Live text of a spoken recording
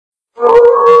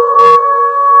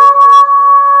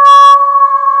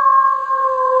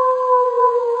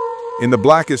In the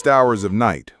blackest hours of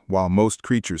night, while most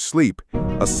creatures sleep,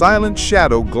 a silent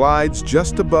shadow glides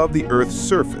just above the Earth's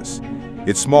surface.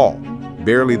 It's small,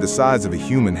 barely the size of a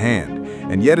human hand,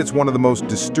 and yet it's one of the most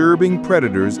disturbing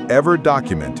predators ever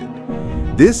documented.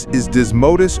 This is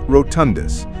Desmodus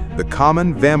rotundus, the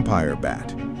common vampire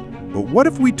bat. But what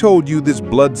if we told you this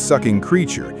blood-sucking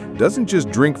creature doesn't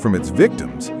just drink from its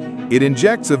victims? It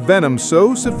injects a venom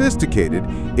so sophisticated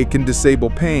it can disable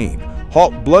pain,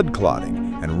 halt blood clotting,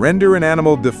 and render an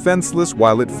animal defenseless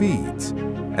while it feeds.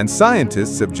 And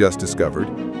scientists have just discovered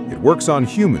it works on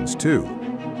humans too.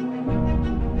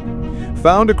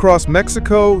 Found across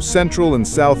Mexico, Central and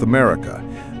South America,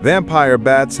 vampire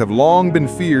bats have long been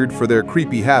feared for their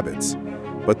creepy habits.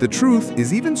 But the truth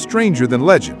is even stranger than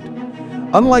legend.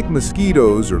 Unlike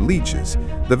mosquitoes or leeches,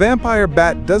 the vampire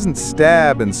bat doesn't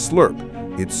stab and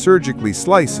slurp, it surgically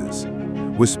slices.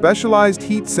 With specialized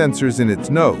heat sensors in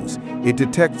its nose, it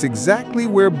detects exactly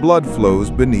where blood flows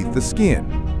beneath the skin.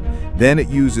 Then it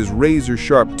uses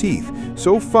razor-sharp teeth,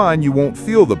 so fine you won't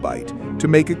feel the bite, to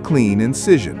make a clean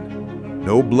incision.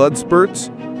 No blood spurts,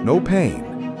 no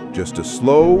pain, just a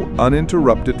slow,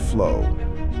 uninterrupted flow.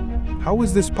 How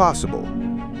is this possible?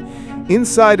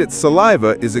 Inside its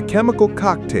saliva is a chemical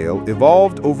cocktail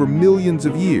evolved over millions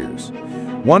of years.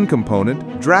 One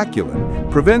component,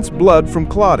 draculin, prevents blood from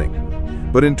clotting.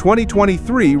 But in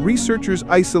 2023, researchers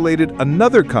isolated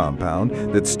another compound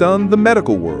that stunned the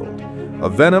medical world, a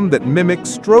venom that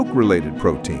mimics stroke-related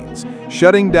proteins,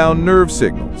 shutting down nerve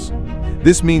signals.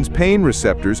 This means pain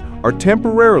receptors are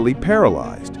temporarily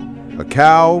paralyzed. A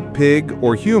cow, pig,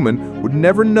 or human would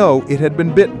never know it had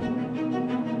been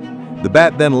bitten. The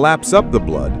bat then laps up the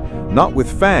blood, not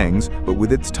with fangs, but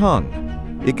with its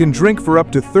tongue. It can drink for up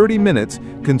to 30 minutes,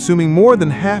 consuming more than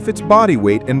half its body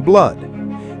weight in blood.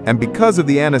 And because of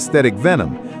the anesthetic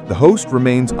venom, the host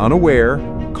remains unaware,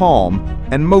 calm,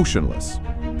 and motionless.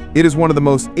 It is one of the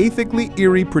most ethically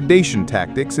eerie predation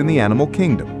tactics in the animal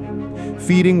kingdom,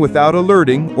 feeding without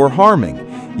alerting or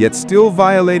harming, yet still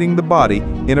violating the body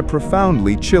in a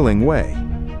profoundly chilling way.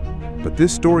 But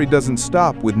this story doesn't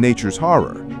stop with nature's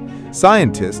horror.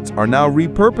 Scientists are now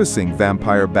repurposing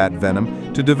vampire bat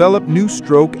venom to develop new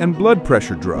stroke and blood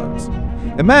pressure drugs.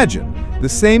 Imagine, the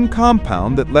same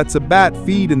compound that lets a bat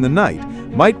feed in the night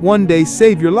might one day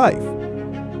save your life.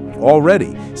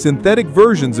 Already, synthetic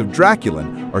versions of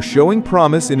draculin are showing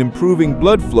promise in improving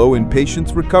blood flow in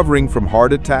patients recovering from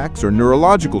heart attacks or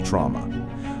neurological trauma.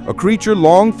 A creature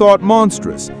long thought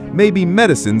monstrous may be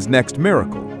medicine's next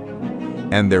miracle.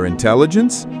 And their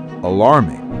intelligence?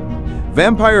 Alarming.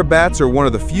 Vampire bats are one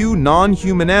of the few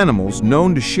non-human animals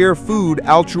known to share food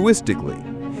altruistically.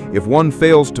 If one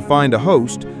fails to find a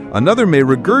host, another may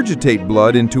regurgitate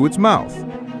blood into its mouth.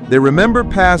 They remember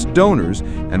past donors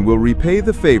and will repay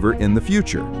the favor in the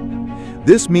future.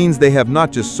 This means they have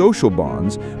not just social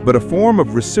bonds, but a form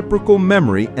of reciprocal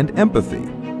memory and empathy.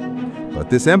 But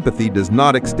this empathy does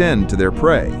not extend to their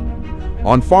prey.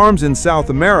 On farms in South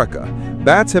America,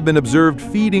 bats have been observed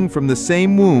feeding from the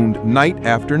same wound night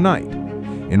after night.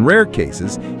 In rare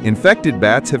cases, infected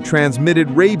bats have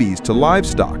transmitted rabies to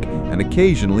livestock and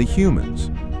occasionally humans.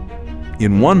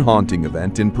 In one haunting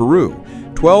event in Peru,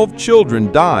 12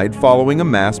 children died following a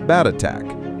mass bat attack.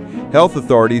 Health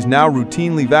authorities now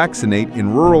routinely vaccinate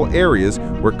in rural areas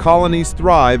where colonies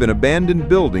thrive in abandoned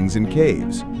buildings and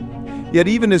caves. Yet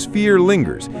even as fear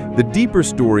lingers, the deeper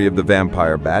story of the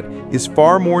vampire bat is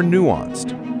far more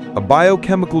nuanced. A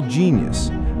biochemical genius,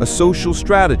 a social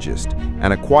strategist,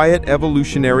 and a quiet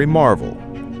evolutionary marvel.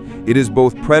 It is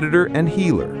both predator and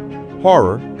healer,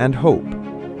 horror and hope.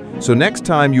 So next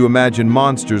time you imagine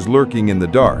monsters lurking in the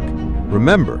dark,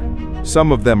 remember,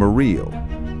 some of them are real,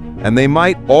 and they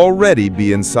might already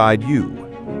be inside you.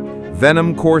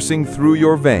 Venom coursing through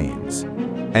your veins,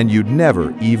 and you'd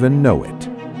never even know it.